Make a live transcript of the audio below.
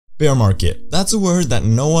Bear market. That's a word that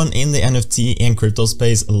no one in the NFT and crypto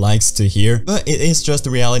space likes to hear, but it is just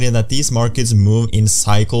the reality that these markets move in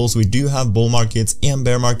cycles. We do have bull markets and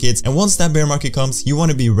bear markets, and once that bear market comes, you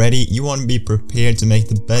want to be ready, you want to be prepared to make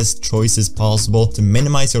the best choices possible, to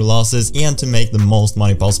minimize your losses and to make the most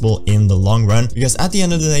money possible in the long run. Because at the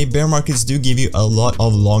end of the day, bear markets do give you a lot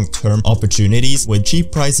of long-term opportunities with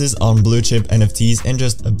cheap prices on blue chip NFTs and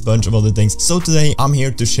just a bunch of other things. So today I'm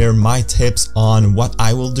here to share my tips on what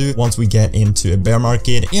I will do once we get into a bear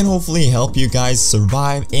market and hopefully help you guys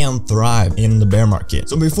survive and thrive in the bear market.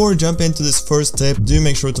 So before we jump into this first tip, do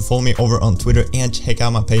make sure to follow me over on Twitter and check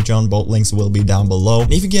out my Patreon. Both links will be down below.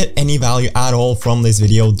 And if you get any value at all from this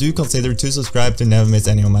video, do consider to subscribe to never miss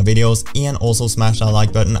any of my videos and also smash that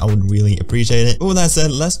like button. I would really appreciate it. But with that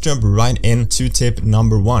said, let's jump right into tip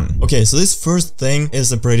number 1. Okay, so this first thing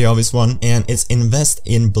is a pretty obvious one, and it's invest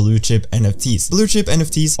in blue chip NFTs. Blue chip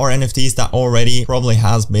NFTs are NFTs that already probably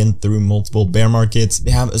has been through multiple bear markets. They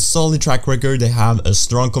have a solid track record, they have a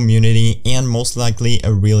strong community, and most likely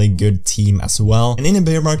a really good team as well. And in a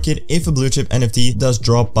bear market, if a blue chip NFT does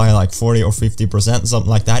drop by like 40 or 50%, something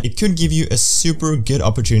like that, it could give you a super good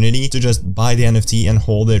opportunity to just buy the NFT and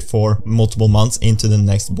hold it for multiple months into the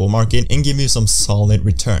next bull market and give you some solid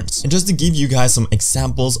returns. And just to give you guys some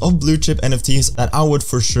examples of blue chip NFTs that I would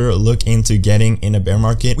for sure look into getting in a bear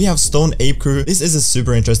market, we have Stone Ape Crew. This is a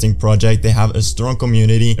super interesting project. They have a strong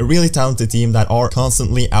community, a really talented team that are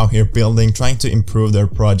constantly out here building, trying to improve their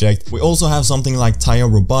project. We also have something like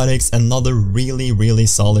Taya Robotics, another really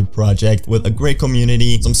solid project with a great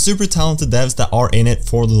community, some super talented devs that are in it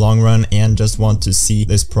for the long run and just want to see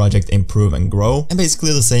this project improve and grow. And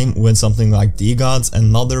basically the same with something like DeGods,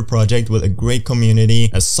 another project with a great community,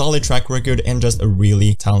 a solid track record, and just a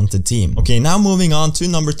really talented team. Okay, now moving on to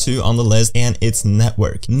number 2 on the list, and it's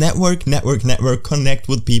network. Network, connect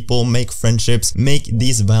with people, make friendships, make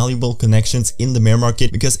these valuable connections in the bear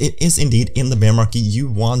market, because it is indeed in the bear market you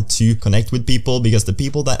want to connect with people, because the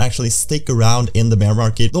people that actually stick around in the bear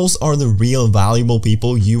market, those are the real valuable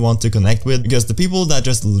people you want to connect with. Because the people that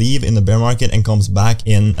just leave in the bear market and comes back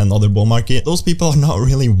in another bull market, those people are not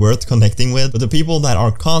really worth connecting with. But the people that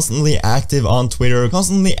are constantly active on Twitter,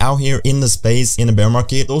 constantly out here in the space in a bear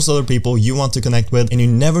market, those are the people you want to connect with, and you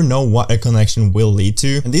never know what a connection will lead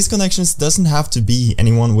to. And these connections doesn't have to be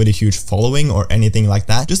anyone with a huge following or anything like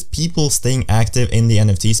that, just people staying active in the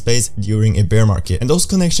NFT space during a bear market. And those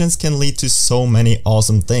connections can lead to so many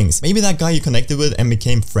awesome things. Maybe that guy you connected with and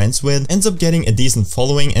became friends with ends up getting a decent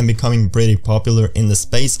following and becoming pretty popular in the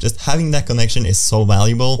space. Just having that connection is so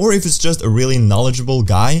valuable. Or if it's just a really knowledgeable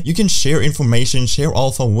guy, you can share information, share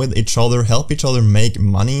alpha with each other, help each other make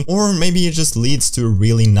money, or maybe it just leads to a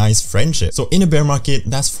really nice friendship. So in a bear market,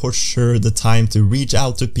 that's for sure the time to reach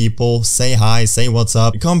out to people, say hi, say what's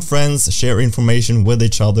up, become friends, share information with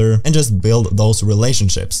each other, and just build those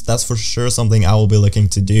relationships. That's for sure something I will be looking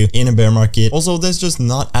to do in a bear market. Also, there's just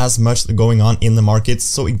not as much going on in the markets,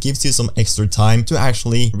 so it gives you some extra time to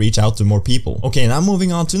actually reach out to more people. Okay, now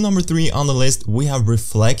moving on to number 3 on the list, we have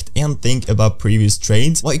reflect and think about previous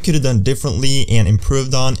trades, what you could have done differently and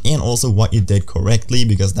improved on, and also what you did correctly,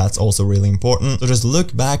 because that's also really important. So just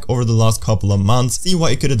look back over the last couple of months, see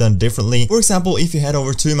what you could have done differently. For example, if you head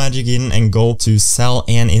over to Magic Eden and go to sell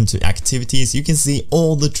and into activities, you can see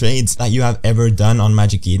all the trades that you have ever done on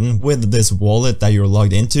Magic Eden with this wallet that you're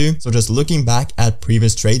logged into. So just looking back at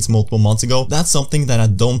previous trades multiple months ago, that's something that I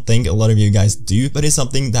don't think a lot of you guys do, but it's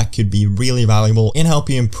something that could be really valuable and help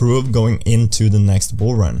you improve going into the next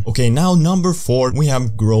bull run. Okay, now number 4, we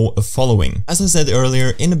have grow a following. As I said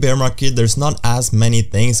earlier, in a bear market, there's not as many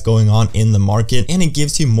things going on in the market, and it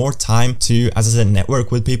gives you more time to, as I said,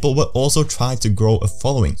 network with people, but also try to grow a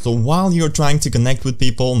following. So while you're trying to connect with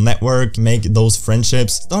people, network, make those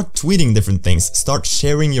friendships, start tweeting different things, start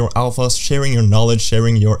sharing your alphas, sharing your knowledge,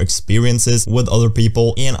 sharing your experiences with other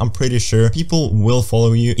people, and I'm pretty sure people will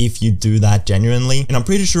follow you if you do that genuinely. And I'm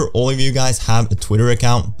pretty sure all of you guys have a Twitter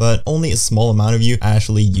account, but only a small amount of you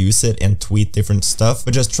actually use it and tweet different stuff.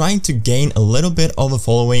 But just trying to gain a little bit of a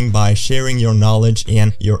following by sharing your knowledge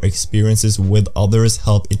and your experiences with others,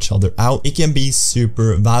 help each other out, it can be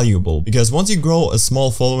super valuable. Because once you grow a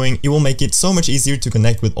small following, it will make it so much easier to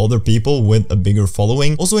connect with other people with a bigger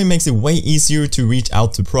following. Also, it makes it way easier to reach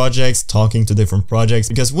out to projects, talking to different projects,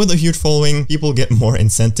 because with a huge following, people get more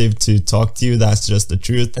incentive to talk to you. That's just the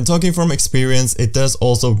truth. And talking from experience, it does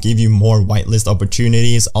also give you more whitelist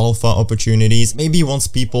opportunities, alpha opportunities. Maybe once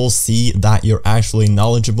people see that you're actually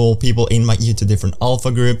knowledgeable, people invite you to different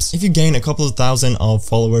alpha groups. If you gain a couple of thousand of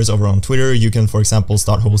followers over on Twitter, you can, for example,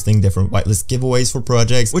 start hosting different whitelist giveaways for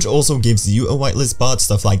projects, which also gives you a whitelist bot,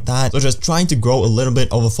 stuff like that. So just trying to grow a little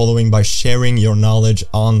bit of a following by sharing your your knowledge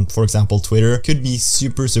on, for example, Twitter could be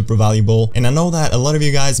super valuable. And I know that a lot of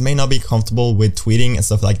you guys may not be comfortable with tweeting and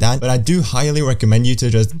stuff like that, but I do highly recommend you to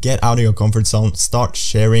just get out of your comfort zone, start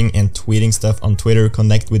sharing and tweeting stuff on Twitter,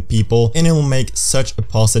 connect with people, and it will make such a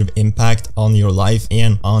positive impact on your life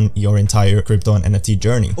and on your entire crypto and NFT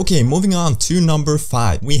journey. Okay, moving on to number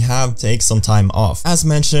 5, we have take some time off. As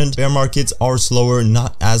mentioned, bear markets are slower,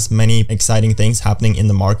 not as many exciting things happening in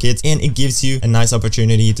the market, and it gives you a nice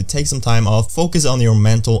opportunity to take some time off, focus on your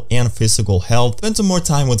mental and physical health, spend some more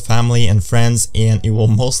time with family and friends, and it will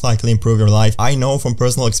most likely improve your life. I know from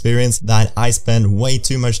personal experience that I spend way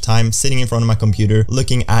too much time sitting in front of my computer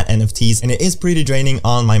looking at NFTs, and it is pretty draining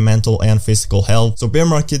on my mental and physical health. So bear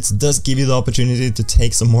markets does give you the opportunity to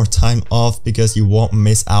take some more time off because you won't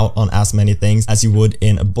miss out on as many things as you would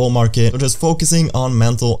in a bull market. So just focusing on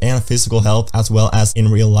mental and physical health as well as in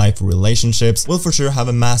real life relationships will for sure have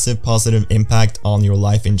a massive positive impact on your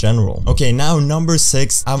life in general. Okay, now number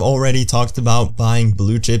 6, I've already talked about buying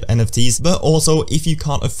blue chip NFTs, but also if you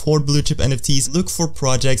can't afford blue chip NFTs, look for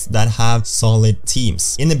projects that have solid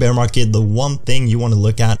teams. In the bear market, the one thing you want to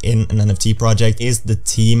look at in an NFT project is the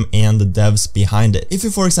team and the devs behind it. If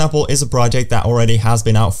it, for example, is a project that already has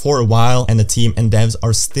been out for a while and the team and devs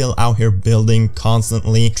are still out here building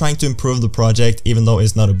constantly, trying to improve the project even though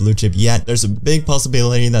it's not a blue chip yet, there's a big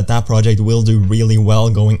possibility that that project will do really well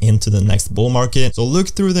going into the next bull market. So look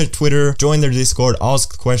through their Twitter, join their Discord,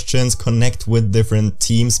 ask questions, connect with different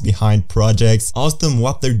teams behind projects, ask them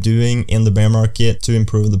what they're doing in the bear market to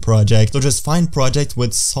improve the project. So just find projects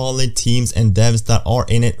with solid teams and devs that are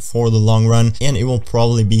in it for the long run, and it will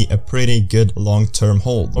probably be a pretty good long-term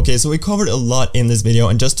hold. Okay, so we covered a lot in this video,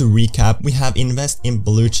 and just to recap, we have invest in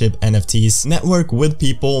blue chip NFTs, network with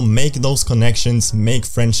people, make those connections, make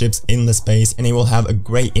friendships in the space, and it will have a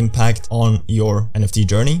great impact on your NFT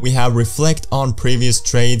journey. We have reflect on previous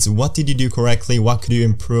trades. What did you do correctly? What could you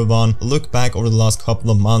improve on? Look back over the last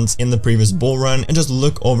couple of months in the previous bull run and just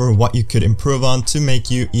look over what you could improve on to make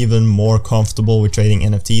you even more comfortable with trading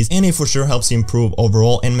NFTs, and it for sure helps you improve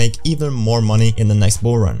overall and make even more money in the next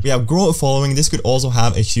bull run. We have grow a following. This could also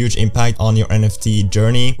have a huge impact on your NFT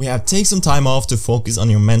journey. We have take some time off to focus on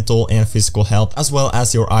your mental and physical health as well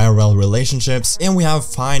as your IRL relationships, and we have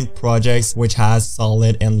find projects which has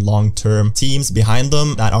solid and long-term teams behind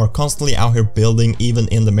them that are constantly out here building even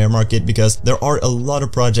in the bear market, because there are a lot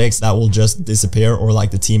of projects that will just disappear, or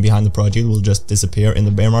like the team behind the project will just disappear in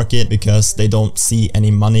the bear market because they don't see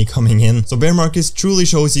any money coming in. So bear markets truly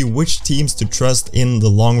shows you which teams to trust in the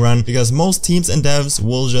long run, because most teams and devs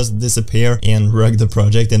will just disappear and rug the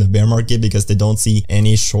project in the bear market because they don't see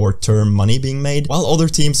any short-term money being made, while other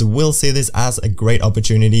teams will see this as a great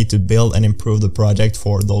opportunity to build and improve the project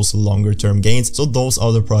for those longer-term gains. So those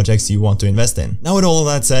are the projects you want to invest in. Now with all of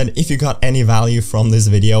that said, if you got any value from this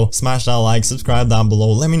video, smash that like, subscribe down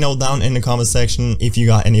below, let me know down in the comment section if you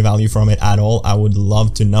got any value from it at all. I would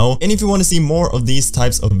love to know. And if you want to see more of these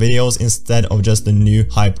types of videos instead of just the new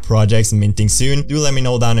hype projects minting soon, do let me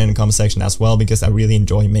know down in the comment section as well, because I really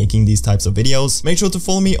enjoy making these types of videos. Make sure to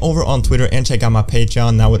follow me over on Twitter and check out my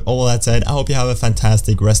Patreon. Now with all that said, I hope you have a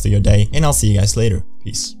fantastic rest of your day, and I'll see you guys later.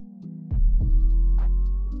 Peace.